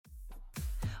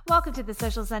Welcome to the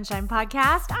Social Sunshine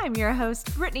Podcast. I'm your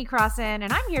host, Brittany Crossan,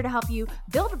 and I'm here to help you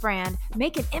build a brand,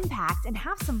 make an impact, and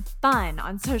have some fun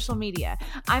on social media.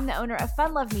 I'm the owner of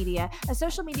Fun Love Media, a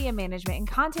social media management and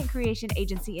content creation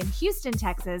agency in Houston,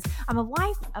 Texas. I'm a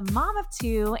wife, a mom of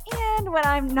two, and when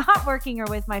I'm not working or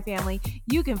with my family,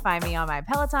 you can find me on my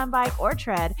Peloton bike or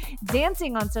tread,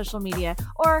 dancing on social media,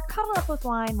 or cuddle up with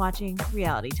wine watching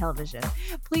reality television.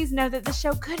 Please know that the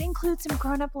show could include some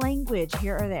grown-up language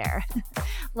here or there.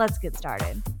 Let's get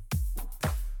started.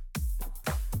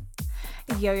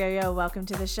 Yo, welcome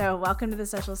to the show. Welcome to the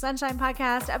Social Sunshine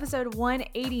Podcast, episode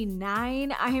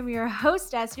 189. I am your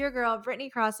hostess, your girl,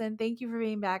 Brittany Crossan. Thank you for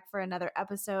being back for another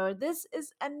episode. This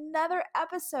is another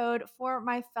episode for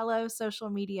my fellow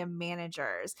social media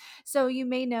managers. So you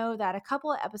may know that a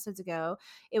couple of episodes ago,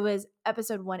 it was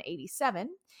episode 187.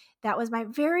 That was my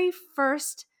very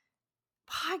first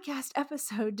podcast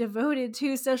episode devoted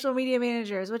to social media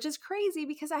managers, which is crazy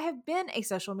because I have been a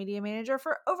social media manager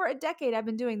for over a decade. I've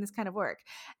been doing this kind of work.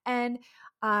 And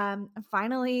I'm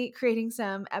finally creating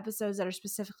some episodes that are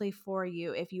specifically for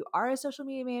you. If you are a social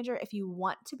media manager, if you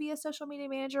want to be a social media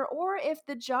manager, or if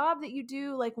the job that you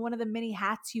do, like one of the many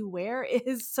hats you wear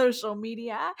is social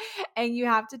media and you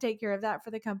have to take care of that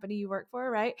for the company you work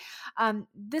for, right?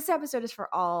 This episode is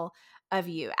for all of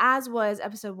you, as was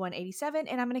episode 187.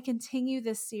 And I'm going to continue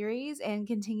this series and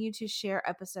continue to share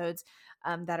episodes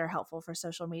that are helpful for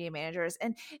social media managers.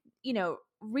 And,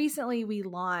 recently we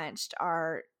launched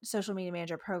our social media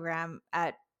manager program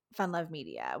at Fun Love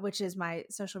Media, which is my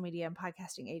social media and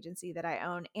podcasting agency that I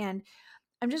own. And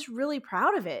I'm just really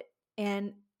proud of it.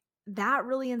 And that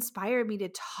really inspired me to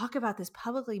talk about this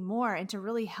publicly more and to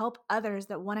really help others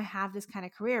that want to have this kind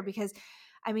of career. Because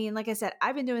like I said,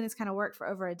 I've been doing this kind of work for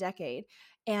over a decade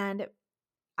and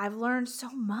I've learned so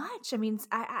much.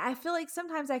 I feel like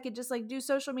sometimes I could just do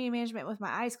social media management with my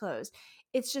eyes closed.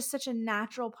 It's just such a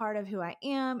natural part of who I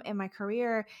am and my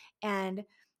career. And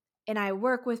I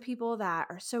work with people that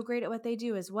are so great at what they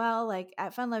do as well. Like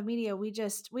at Fun Love Media, we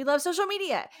love social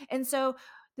media. And so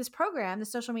this program, the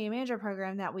social media manager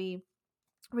program that we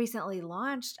recently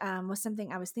launched was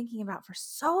something I was thinking about for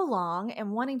so long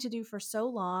and wanting to do for so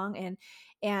long.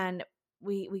 And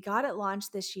we got it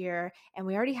launched this year, and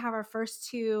we already have our first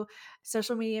two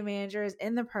social media managers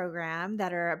in the program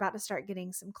that are about to start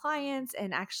getting some clients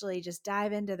and actually just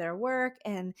dive into their work.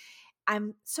 And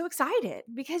I'm so excited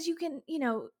because you can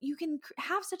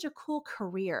have such a cool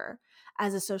career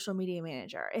as a social media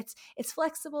manager. It's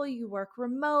flexible. You work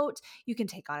remote. You can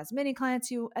take on as many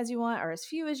clients as you want or as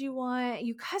few as you want.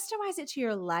 You customize it to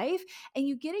your life, and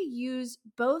you get to use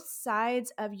both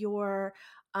sides of your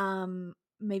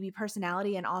maybe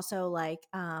personality and also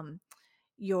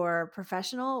your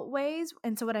professional ways.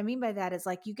 And so what I mean by that is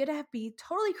you get to be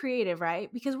totally creative, right?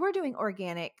 Because we're doing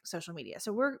organic social media.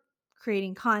 So we're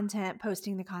creating content,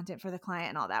 posting the content for the client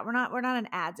and all that. We're not an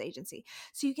ads agency.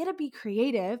 So you get to be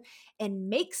creative and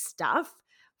make stuff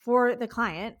for the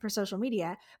client for social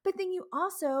media, but then you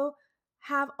also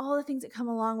have all the things that come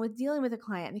along with dealing with a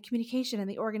client and the communication and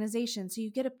the organization. So you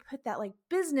get to put that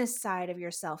business side of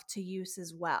yourself to use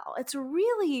as well. It's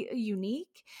really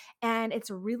unique and it's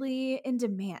really in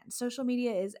demand. Social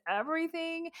media is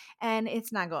everything and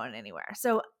it's not going anywhere.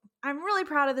 So I'm really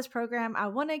proud of this program. I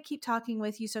want to keep talking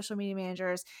with you social media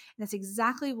managers, and that's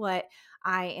exactly what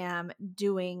I am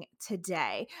doing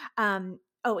today. And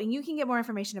you can get more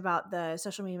information about the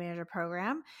social media manager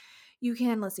program. You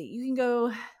can go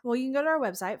to our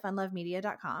website,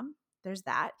 funlovemedia.com. There's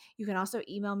that. You can also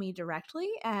email me directly,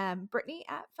 Brittany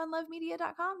at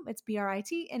funlovemedia.com. It's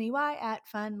Britney at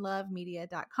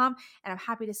funlovemedia.com. And I'm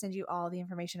happy to send you all the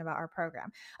information about our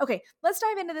program. Okay, let's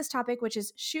dive into this topic, which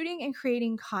is shooting and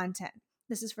creating content.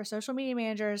 This is for social media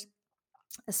managers,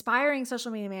 aspiring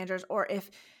social media managers, or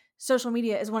if social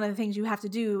media is one of the things you have to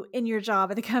do in your job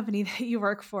at the company that you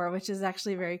work for, which is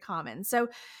actually very common. So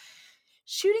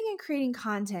shooting and creating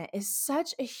content is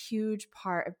such a huge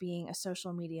part of being a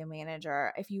social media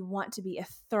manager if you want to be a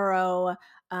thorough,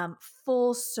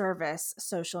 full service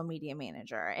social media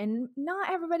manager. And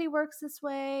not everybody works this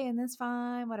way, and that's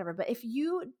fine, whatever. But if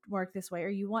you work this way or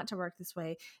you want to work this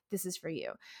way, this is for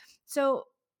you. So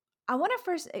I want to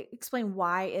first explain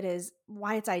why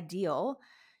it's ideal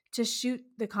to shoot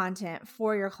the content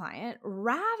for your client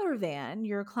rather than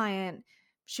your client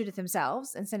shoot it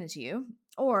themselves and send it to you,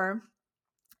 or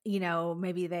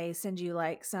maybe they send you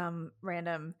some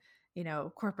random,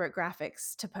 corporate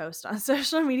graphics to post on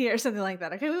social media or something like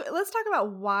that. Okay, let's talk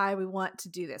about why we want to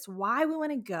do this, why we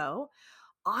want to go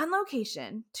on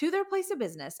location to their place of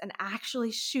business and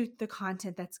actually shoot the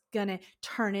content that's going to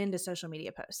turn into social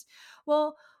media posts.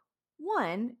 Well,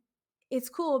 one, it's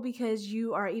cool because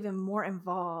you are even more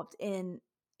involved in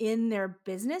their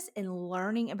business and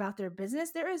learning about their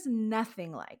business. There is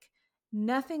nothing like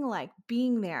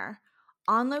being there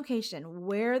on location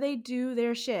where they do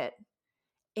their shit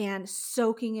and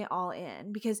soaking it all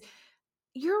in, because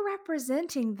you're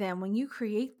representing them when you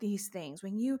create these things,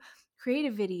 when you create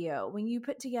a video, when you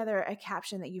put together a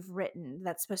caption that you've written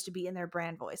that's supposed to be in their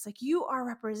brand voice. Like, you are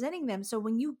representing them. So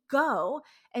when you go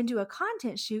and do a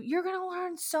content shoot, you're going to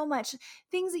learn so much,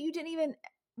 things that you didn't even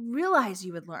realize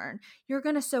you would learn. You're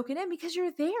going to soak it in because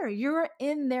you're there. You're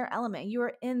in their element. You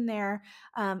are in their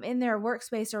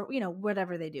workspace, or,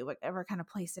 whatever they do, whatever kind of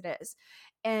place it is.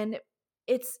 And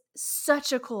it's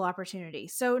such a cool opportunity.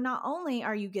 So not only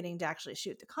are you getting to actually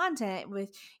shoot the content with,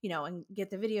 and get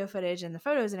the video footage and the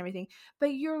photos and everything, but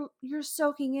you're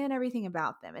soaking in everything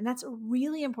about them. And that's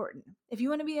really important. If you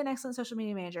want to be an excellent social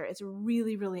media manager, it's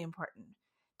really, really important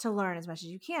to learn as much as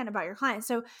you can about your clients.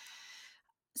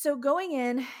 So going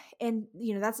in and,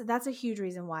 that's a huge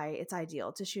reason why it's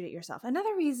ideal to shoot it yourself.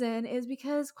 Another reason is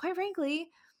because, quite frankly,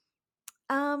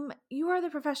 you are the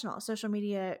professional social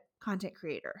media content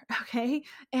creator, okay?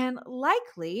 And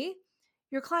likely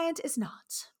your client is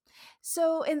not.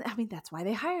 So, and I mean, that's why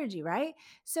they hired you, right?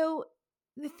 So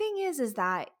the thing is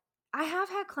that I have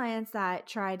had clients that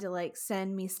tried to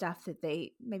send me stuff that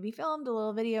they maybe filmed a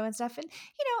little video and stuff. And,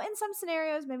 in some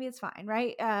scenarios, maybe it's fine,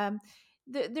 right?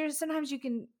 There's sometimes you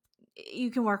can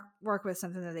work with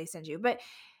something that they send you, but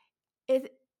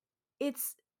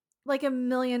it's like a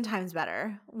million times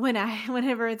better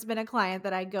whenever it's been a client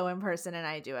that I go in person and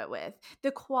I do it with.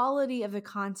 The quality of the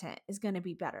content is going to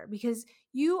be better because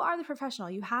you are the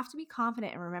professional. You have to be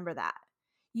confident and remember that.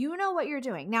 You know what you're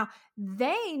doing. Now,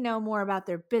 they know more about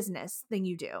their business than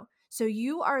you do. So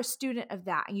you are a student of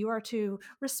that. You are to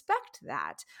respect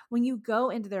that when you go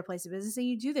into their place of business and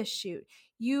you do this shoot.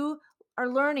 You are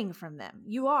learning from them.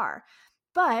 You are.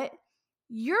 But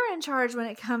you're in charge when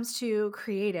it comes to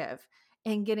creative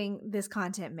and getting this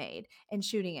content made and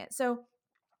shooting it. So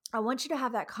I want you to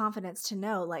have that confidence to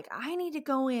know, I need to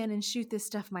go in and shoot this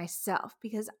stuff myself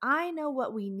because I know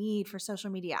what we need for social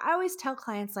media. I always tell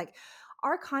clients,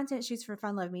 our content shoots for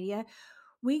Fun Love Media,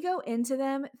 we go into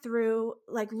them through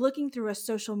looking through a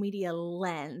social media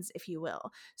lens, if you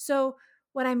will. So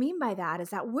what I mean by that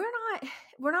is that we're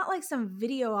not like some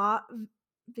videography.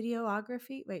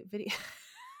 Wait, video.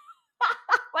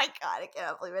 Oh my God, I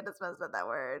can't believe I just messed up that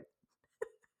word.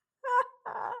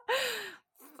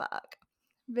 Fuck.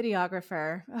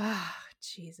 Videographer. Oh,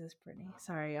 Jesus, Brittany.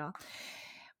 Sorry, y'all.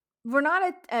 We're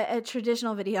not a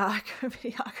traditional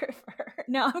videographer.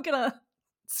 No, I'm gonna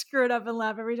screw it up and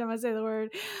laugh every time I say the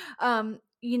word.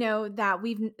 That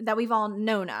we've all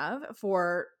known of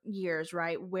for years,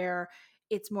 right? Where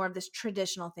it's more of this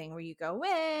traditional thing where you go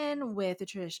in with a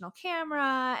traditional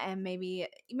camera and maybe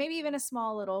even a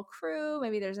small little crew.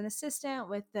 Maybe there's an assistant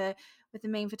with the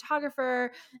main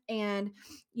photographer, and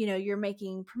you're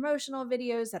making promotional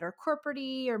videos that are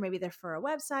corporate-y, or maybe they're for a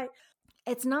website.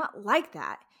 It's not like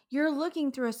that. You're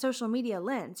looking through a social media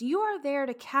lens. You are there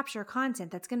to capture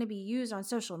content that's going to be used on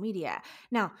social media.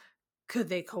 Now, could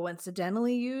they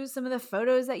coincidentally use some of the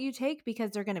photos that you take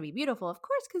because they're going to be beautiful? Of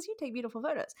course, because you take beautiful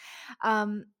photos.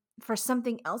 For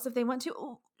something else, if they want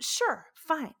to, sure,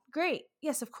 fine, great.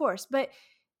 Yes, of course. But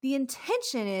the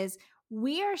intention is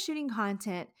we are shooting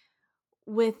content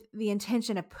with the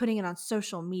intention of putting it on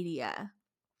social media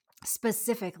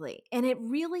specifically. And it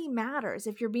really matters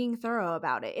if you're being thorough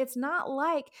about it. It's not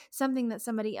like something that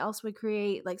somebody else would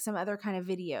create, like some other kind of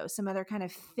video, some other kind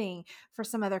of thing for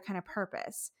some other kind of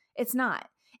purpose. It's not.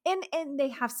 And they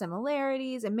have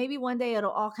similarities, and maybe one day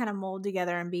it'll all kind of mold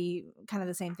together and be kind of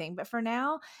the same thing. But for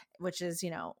now, which is,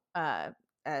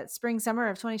 spring, summer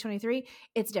of 2023,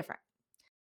 it's different.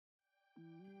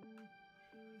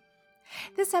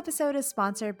 This episode is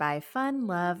sponsored by Fun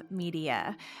Love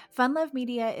Media. Fun Love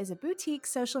Media is a boutique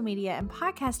social media and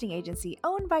podcasting agency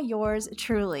owned by yours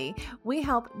truly. We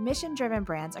help mission-driven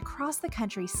brands across the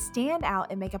country stand out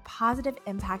and make a positive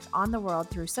impact on the world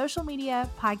through social media,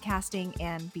 podcasting,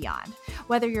 and beyond.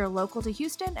 Whether you're local to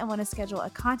Houston and want to schedule a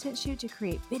content shoot to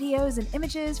create videos and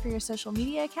images for your social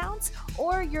media accounts,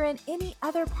 or you're in any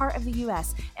other part of the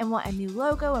U.S. and want a new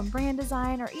logo and brand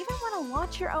design, or even want to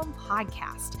launch your own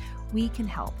podcast, we can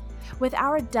help. With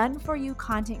our done-for-you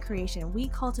content creation, we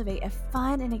cultivate a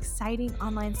fun and exciting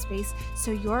online space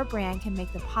so your brand can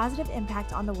make the positive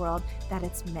impact on the world that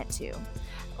it's meant to.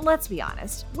 Let's be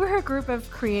honest, we're a group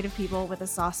of creative people with a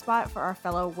soft spot for our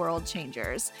fellow world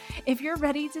changers. If you're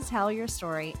ready to tell your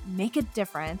story, make a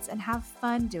difference, and have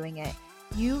fun doing it,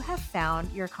 you have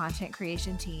found your content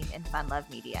creation team in Fun Love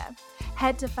Media.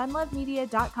 Head to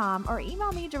funlovemedia.com or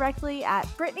email me directly at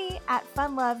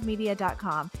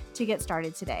brittany@funlovemedia.com to get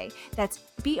started today. That's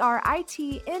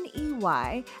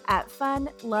BRITNEY at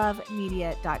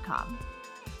funlovemedia.com.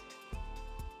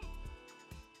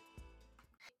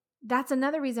 That's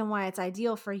another reason why it's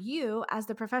ideal for you as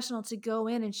the professional to go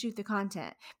in and shoot the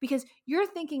content, because you're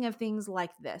thinking of things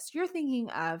like this. You're thinking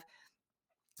of,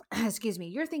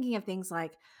 you're thinking of things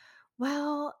like,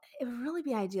 well, it would really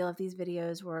be ideal if these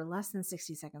videos were less than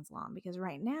 60 seconds long, because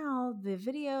right now the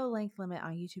video length limit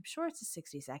on YouTube Shorts is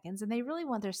 60 seconds and they really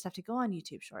want their stuff to go on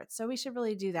YouTube Shorts. So we should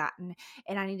really do that. And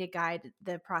I need to guide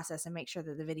the process and make sure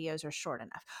that the videos are short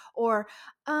enough. Or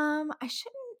I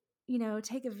shouldn't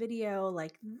take a video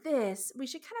like this. We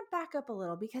should kind of back up a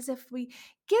little, because if we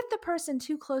get the person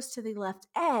too close to the left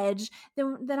edge,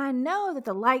 then I know that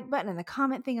the like button and the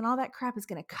comment thing and all that crap is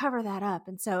going to cover that up.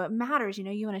 And so it matters,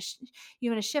 you want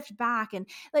to shift back and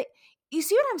like, you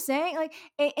see what I'm saying? Like,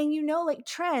 and like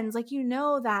trends, like,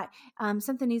 that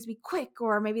something needs to be quick,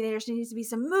 or maybe there just needs to be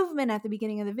some movement at the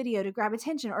beginning of the video to grab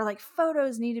attention, or like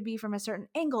photos need to be from a certain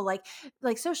angle. Like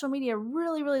social media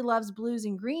really, really loves blues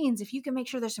and greens. If you can make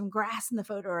sure there's some grass in the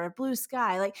photo or a blue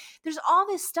sky, like there's all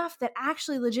this stuff that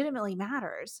actually legitimately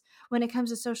matters when it comes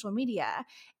to social media.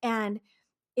 And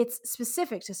it's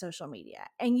specific to social media.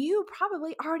 And you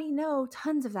probably already know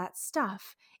tons of that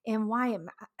stuff and why it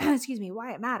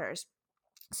why it matters.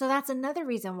 So that's another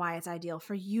reason why it's ideal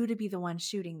for you to be the one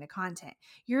shooting the content.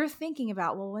 You're thinking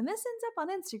about, well, when this ends up on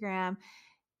Instagram,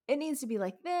 it needs to be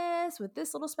like this with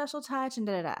this little special touch and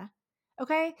da da da.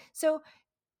 Okay? So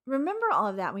remember all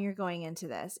of that when you're going into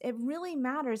this. It really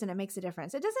matters and it makes a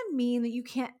difference. It doesn't mean that you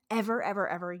can't ever, ever,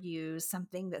 ever use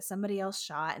something that somebody else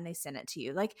shot and they sent it to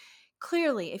you. Like,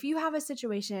 clearly, if you have a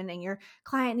situation and your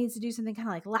client needs to do something kind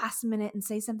of like last minute and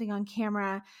say something on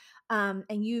camera,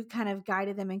 and you've kind of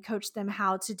guided them and coached them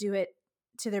how to do it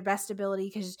to their best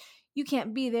ability because you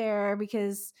can't be there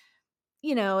because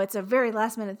it's a very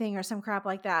last minute thing or some crap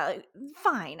like that. Like,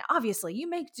 fine. Obviously you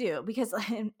make do, because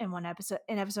in episode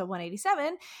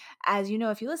 187, as you know,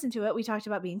 if you listen to it, we talked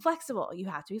about being flexible. You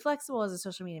have to be flexible as a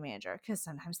social media manager because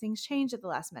sometimes things change at the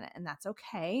last minute, and that's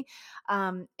okay.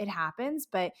 It happens,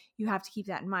 but you have to keep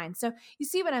that in mind. So you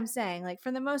see what I'm saying? Like,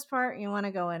 for the most part, you want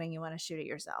to go in and you want to shoot it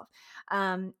yourself.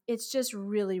 It's just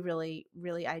really, really,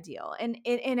 really ideal. And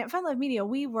at Fun Love Media,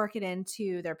 we work it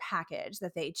into their package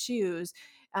that they choose.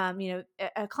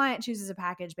 A client chooses a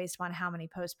package based upon how many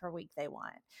posts per week they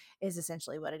want, is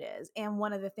essentially what it is. And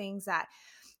one of the things that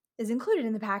is included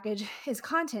in the package is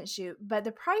content shoot, but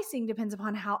the pricing depends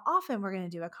upon how often we're going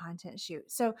to do a content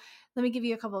shoot. So let me give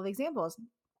you a couple of examples.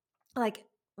 Like,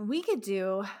 we could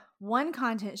do one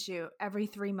content shoot every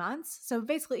 3 months. So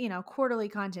basically, quarterly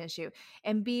content shoot,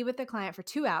 and be with the client for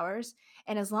 2 hours.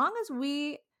 And as long as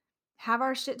we have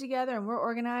our shit together and we're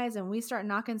organized and we start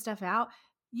knocking stuff out,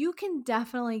 you can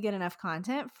definitely get enough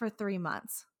content for 3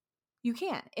 months. You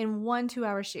can, in 1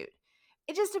 2-hour shoot.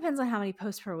 It just depends on how many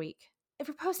posts per week. If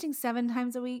you're posting 7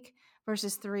 times a week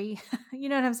versus 3, you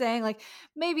know what I'm saying? Like,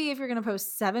 maybe if you're going to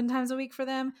post 7 times a week for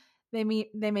them, they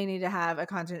may need to have a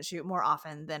content shoot more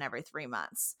often than every 3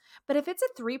 months. But if it's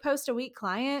a 3 post a week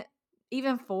client,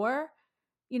 even 4,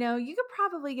 you could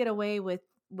probably get away with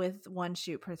one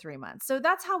shoot per 3 months. So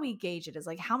that's how we gauge it, is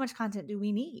like, how much content do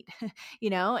we need?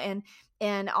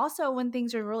 And also when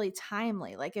things are really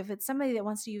timely, like if it's somebody that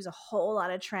wants to use a whole lot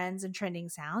of trends and trending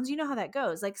sounds, you know how that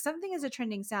goes. Like, something is a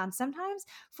trending sound sometimes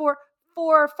for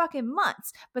 4 fucking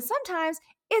months, but sometimes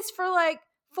it's for like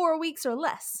 4 weeks or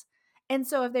less. And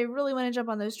so if they really want to jump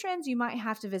on those trends, you might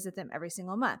have to visit them every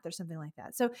single month or something like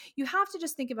that. So you have to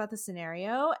just think about the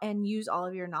scenario and use all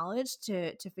of your knowledge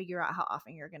to figure out how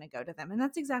often you're going to go to them. And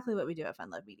that's exactly what we do at Fun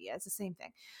Love Media. It's the same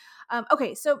thing.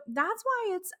 Okay, so that's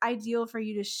why it's ideal for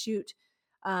you to shoot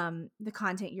the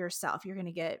content yourself. You're going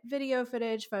to get video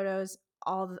footage, photos,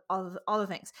 all the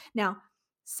things. Now,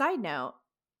 side note,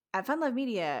 at Fun Love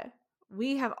Media,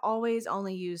 we have always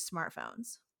only used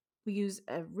smartphones. We use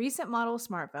a recent model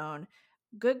smartphone,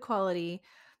 good quality.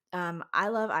 I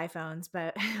love iPhones,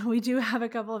 but we do have a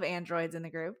couple of Androids in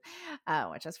the group,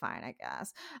 which is fine, I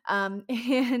guess.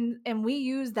 And we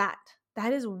use that.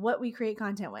 That is what we create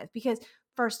content with, because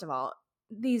first of all,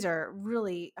 these are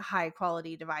really high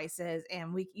quality devices,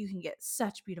 and you can get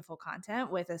such beautiful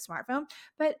content with a smartphone.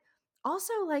 But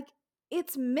also, like,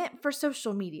 it's meant for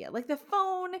social media. Like, the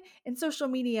phone and social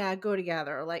media go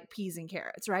together like peas and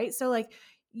carrots, right? So like,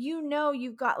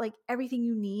 you've got like everything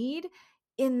you need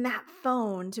in that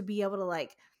phone to be able to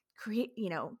like create,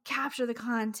 capture the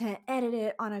content, edit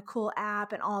it on a cool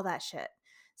app and all that shit.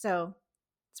 So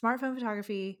smartphone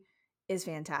photography is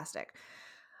fantastic.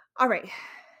 All right.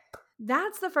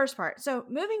 That's the first part. So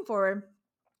moving forward,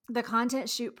 the content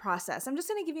shoot process. I'm just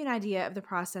going to give you an idea of the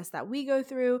process that we go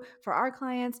through for our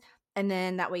clients. And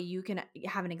then that way you can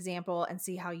have an example and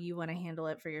see how you want to handle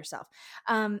it for yourself.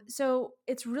 So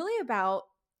it's really about,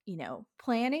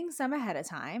 planning some ahead of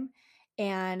time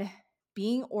and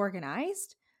being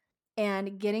organized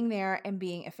and getting there and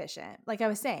being efficient. Like I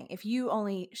was saying, if you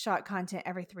only shot content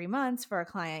every 3 months for a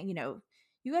client,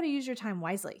 you got to use your time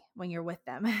wisely when you're with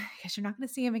them because you're not going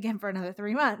to see them again for another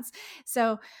 3 months.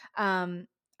 So,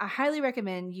 I highly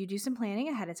recommend you do some planning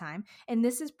ahead of time. And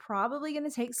this is probably going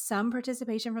to take some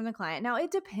participation from the client. Now, it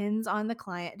depends on the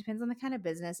client, it depends on the kind of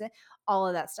business, all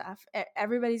of that stuff.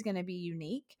 Everybody's going to be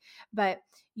unique, but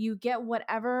you get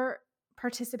whatever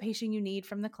participation you need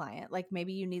from the client. Like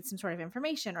maybe you need some sort of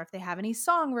information, or if they have any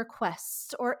song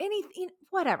requests or anything,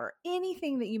 whatever,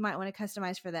 anything that you might want to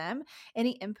customize for them,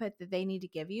 any input that they need to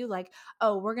give you. Like,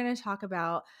 oh, we're going to talk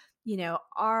about,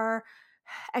 our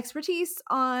expertise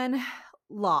on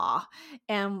law.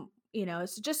 And,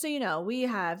 so just so you know, we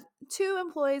have 2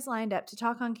 employees lined up to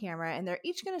talk on camera, and they're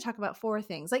each going to talk about 4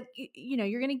 things. Like,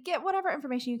 you're going to get whatever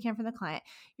information you can from the client.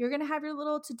 You're going to have your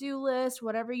little to-do list,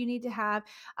 whatever you need to have.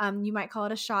 You might call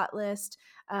it a shot list.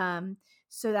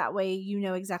 So that way, you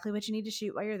know exactly what you need to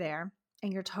shoot while you're there,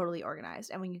 and you're totally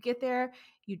organized. And when you get there,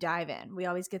 you dive in. We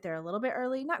always get there a little bit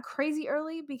early, not crazy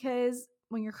early, because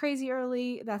when you're crazy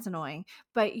early, that's annoying,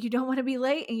 but you don't want to be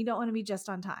late and you don't want to be just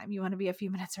on time. You want to be a few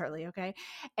minutes early. Okay.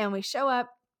 And we show up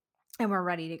and we're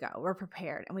ready to go. We're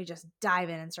prepared and we just dive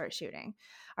in and start shooting.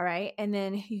 All right. And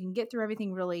then you can get through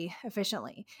everything really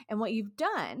efficiently. And what you've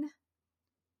done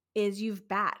is you've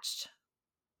batched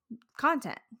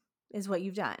content is what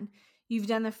you've done. You've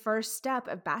done the first step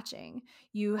of batching.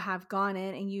 You have gone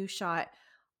in and you shot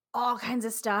all kinds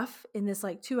of stuff in this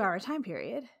like 2-hour time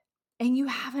period, and you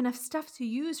have enough stuff to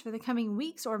use for the coming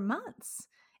weeks or months.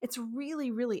 It's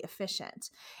really, really efficient.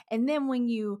 And then when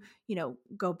you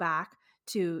go back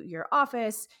to your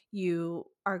office, you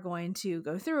are going to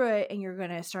go through it and you're going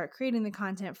to start creating the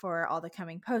content for all the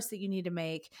coming posts that you need to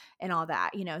make and all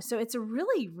that, so it's a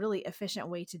really, really efficient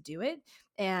way to do it.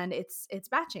 And it's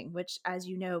batching, which, as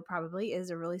you know, probably is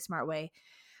a really smart way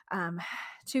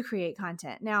to create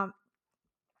content. Now,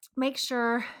 make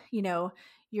sure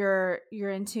you're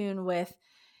in tune with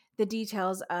the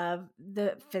details of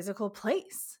the physical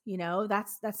place.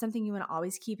 That's something you want to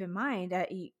always keep in mind.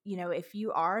 If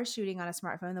you are shooting on a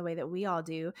smartphone the way that we all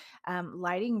do,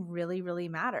 lighting really, really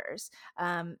matters.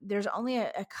 There's only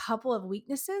a couple of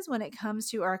weaknesses when it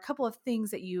comes to, or a couple of things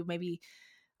that you maybe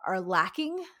are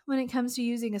lacking when it comes to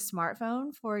using a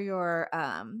smartphone for your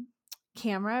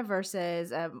camera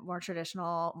versus a more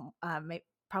traditional,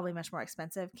 probably much more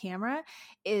expensive camera.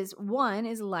 Is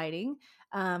lighting.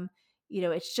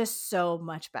 It's just so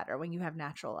much better when you have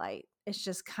natural light. It's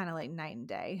just kind of like night and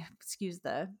day. Excuse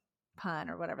the pun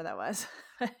or whatever that was.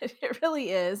 It really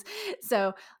is.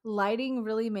 So lighting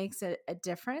really makes a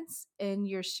difference in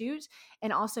your shoot,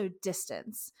 and also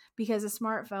distance, because a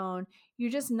smartphone,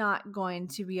 you're just not going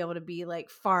to be able to be like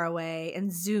far away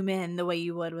and zoom in the way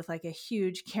you would with like a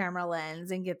huge camera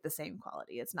lens and get the same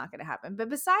quality. It's not going to happen. But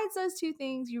besides those 2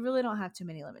 things, you really don't have too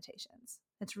many limitations.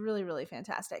 It's really, really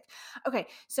fantastic. Okay,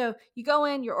 so you go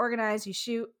in, you're organized, you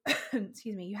shoot,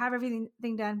 excuse me, you have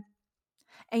everything done,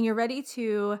 and you're ready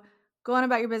to go on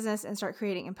about your business and start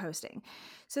creating and posting.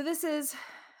 So this is,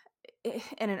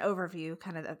 in an overview,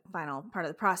 kind of the final part of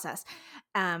the process.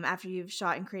 After you've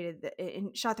shot and created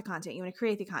shot the content, you want to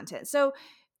create the content. So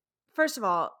first of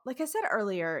all, like I said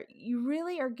earlier, you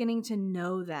really are getting to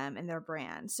know them and their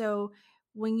brand. So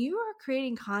when you are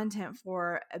creating content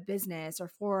for a business or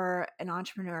for an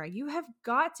entrepreneur, you have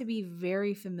got to be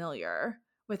very familiar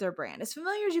with their brand, as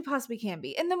familiar as you possibly can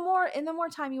be. And the more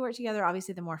time you work together,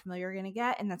 obviously the more familiar you're going to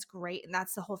get. And that's great. And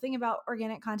that's the whole thing about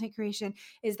organic content creation,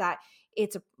 is that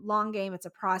it's a long game, it's a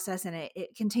process, and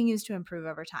it continues to improve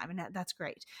over time. And that's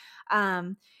great.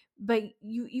 But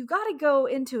you got to go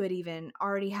into it even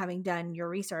already having done your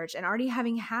research and already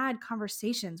having had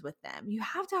conversations with them. You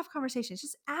have to have conversations.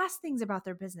 Just ask things about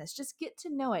their business. Just get to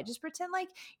know it. Just pretend like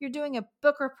you're doing a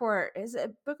book report. Is it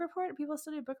a book report? People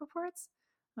still do book reports?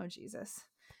 Oh, Jesus.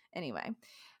 Anyway,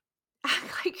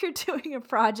 act like you're doing a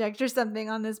project or something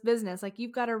on this business. Like,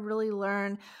 you've got to really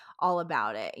learn all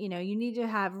about it. You need to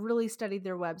have really studied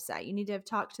their website. You need to have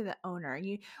talked to the owner.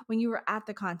 When you were at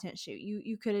the content shoot,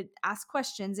 you could ask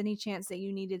questions any chance that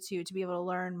you needed to be able to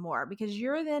learn more, because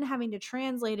you're then having to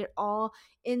translate it all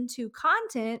into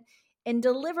content and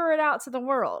deliver it out to the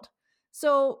world.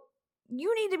 So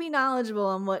you need to be knowledgeable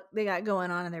on what they got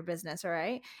going on in their business. All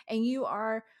right. And you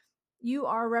are you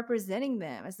are representing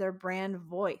them as their brand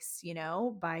voice,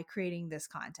 by creating this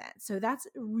content. So that's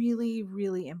really,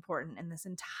 really important in this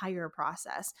entire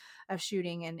process of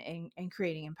shooting and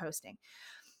creating and posting.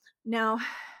 Now,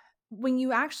 when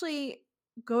you actually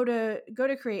go to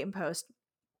create and post,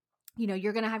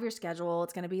 you're going to have your schedule.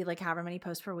 It's going to be like however many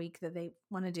posts per week that they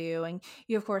want to do. And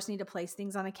you, of course, need to place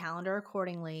things on a calendar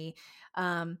accordingly,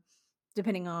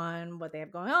 depending on what they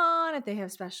have going on, if they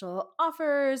have special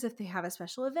offers, if they have a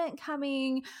special event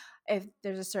coming, if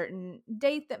there's a certain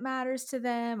date that matters to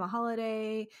them, a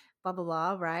holiday, blah, blah,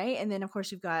 blah, right? And then, of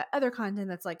course, you've got other content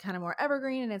that's like kind of more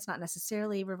evergreen and it's not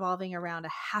necessarily revolving around a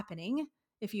happening,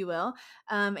 if you will.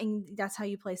 And that's how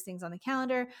you place things on the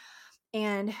calendar.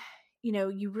 And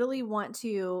you really want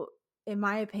to, in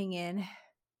my opinion,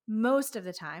 most of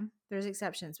the time, there's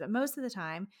exceptions, but most of the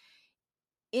time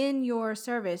in your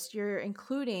service, you're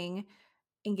including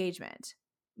engagement,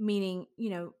 meaning,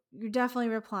 you're definitely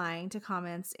replying to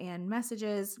comments and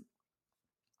messages.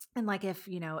 And like if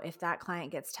that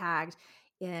client gets tagged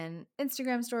in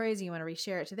Instagram stories, you want to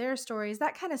reshare it to their stories,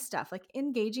 that kind of stuff, like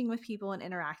engaging with people and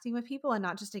interacting with people and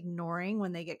not just ignoring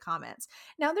when they get comments.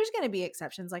 Now, there's going to be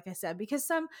exceptions, like I said, because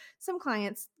some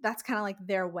clients, that's kind of like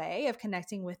their way of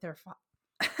connecting with their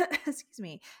excuse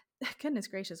me, goodness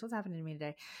gracious, what's happening to me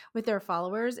today, with their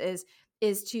followers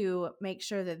is to make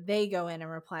sure that they go in and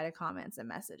reply to comments and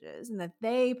messages and that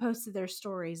they posted their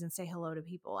stories and say hello to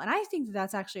people. And I think that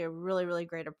that's actually a really, really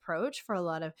great approach for a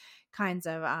lot of kinds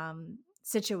of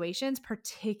situations,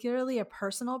 particularly a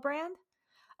personal brand.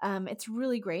 It's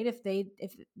really great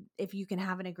if you can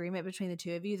have an agreement between the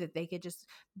two of you that they could just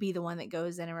be the one that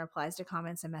goes in and replies to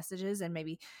comments and messages and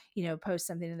maybe, post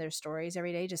something in their stories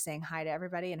every day, just saying hi to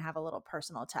everybody and have a little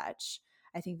personal touch.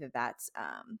 I think that that's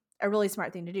a really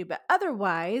smart thing to do. But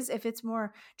otherwise, if it's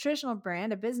more traditional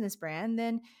brand, a business brand,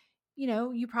 then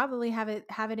you probably have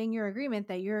it in your agreement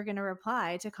that you're going to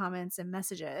reply to comments and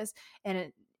messages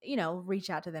and reach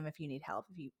out to them if you need help,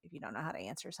 if you don't know how to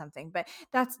answer something. But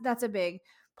that's a big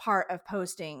part of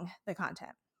posting the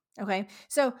content. Okay.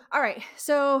 So, all right.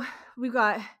 So we've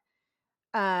got,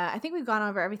 I think we've gone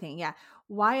over everything. Yeah.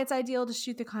 Why it's ideal to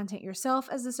shoot the content yourself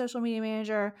as the social media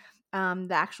manager, the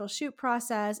actual shoot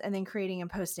process, and then creating and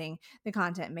posting the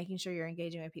content and making sure you're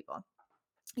engaging with people.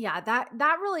 Yeah,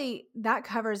 that really, that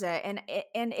covers it.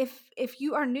 And if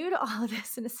you are new to all of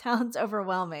this and it sounds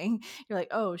overwhelming, you're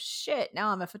like, oh shit, now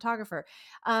I'm a photographer.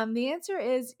 The answer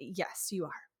is yes, you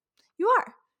are.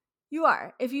 You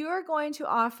are. If you are going to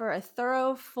offer a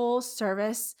thorough, full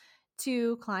service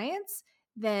to clients,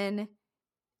 then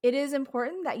it is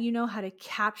important that you know how to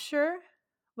capture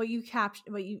what you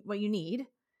need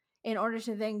in order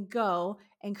to then go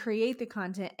and create the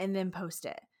content and then post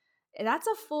it. That's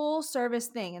a full service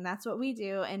thing, and that's what we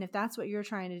do. And if that's what you're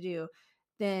trying to do,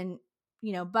 then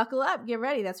buckle up, get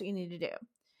ready. That's what you need to do.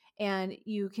 And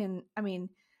you can,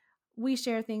 we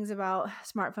share things about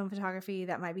smartphone photography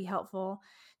that might be helpful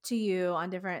to you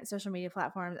on different social media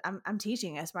platforms. I'm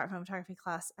teaching a smartphone photography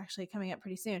class actually coming up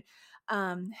pretty soon.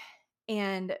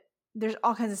 And there's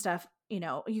all kinds of stuff, you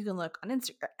can look on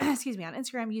Instagram, on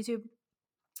Instagram, YouTube,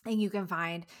 and you can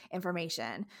find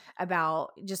information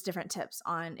about just different tips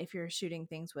on if you're shooting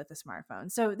things with a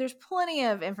smartphone. So there's plenty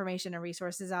of information and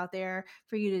resources out there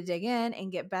for you to dig in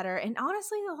and get better. And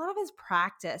honestly, a lot of it's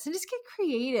practice and just get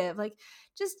creative. Like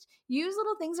just use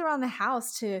little things around the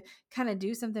house to kind of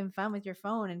do something fun with your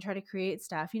phone and try to create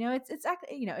stuff. It's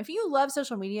if you love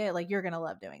social media, like you're going to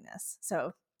love doing this.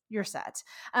 So you're set.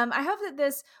 I hope that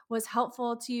this was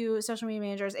helpful to you, social media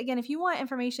managers. Again, if you want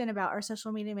information about our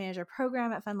social media manager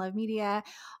program at Fun Love Media,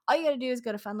 all you got to do is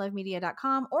go to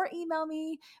funlovemedia.com or email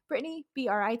me, Brittany,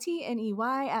 BRITNEY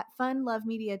at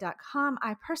funlovemedia.com.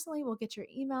 I personally will get your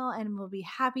email and will be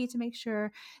happy to make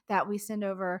sure that we send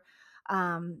over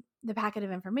the packet of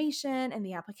information and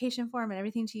the application form and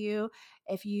everything to you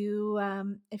if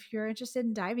you're interested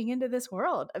in diving into this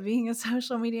world of being a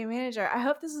social media manager. I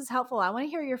hope this is helpful. I want to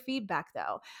hear your feedback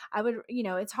though. I would,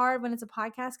 it's hard when it's a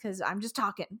podcast because I'm just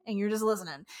talking and you're just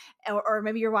listening or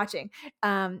maybe you're watching.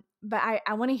 But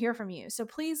I want to hear from you. So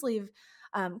please leave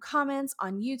comments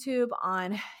on YouTube,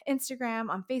 on Instagram,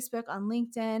 on Facebook, on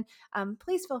LinkedIn.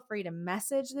 Please feel free to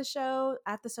message the show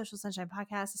at the Social Sunshine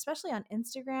Podcast, especially on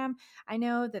Instagram. I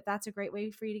know that that's a great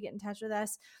way for you to get in touch with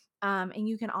us. And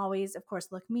you can always, of course,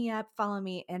 look me up, follow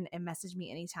me, and message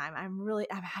me anytime. I'm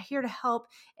here to help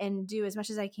and do as much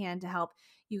as I can to help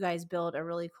you guys build a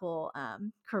really cool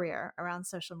career around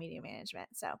social media management.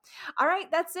 So, all right,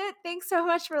 that's it. Thanks so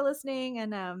much for listening,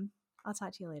 and I'll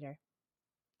talk to you later.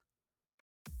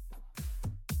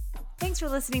 thanks for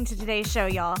listening to today's show,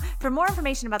 y'all. For more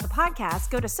information about the podcast,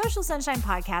 go to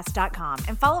socialsunshinepodcast.com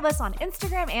and follow us on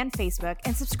Instagram and Facebook,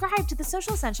 and subscribe to the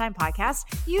Social Sunshine Podcast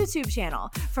YouTube channel.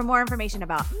 For more information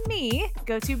about me,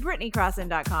 go to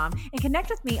BrittanyCrossan.com and connect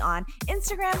with me on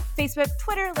Instagram, Facebook,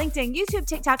 Twitter, LinkedIn, YouTube,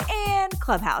 TikTok, and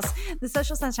Clubhouse. The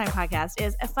Social Sunshine Podcast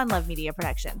is a Fun Love Media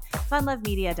production.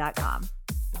 funlovemedia.com.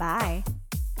 Bye.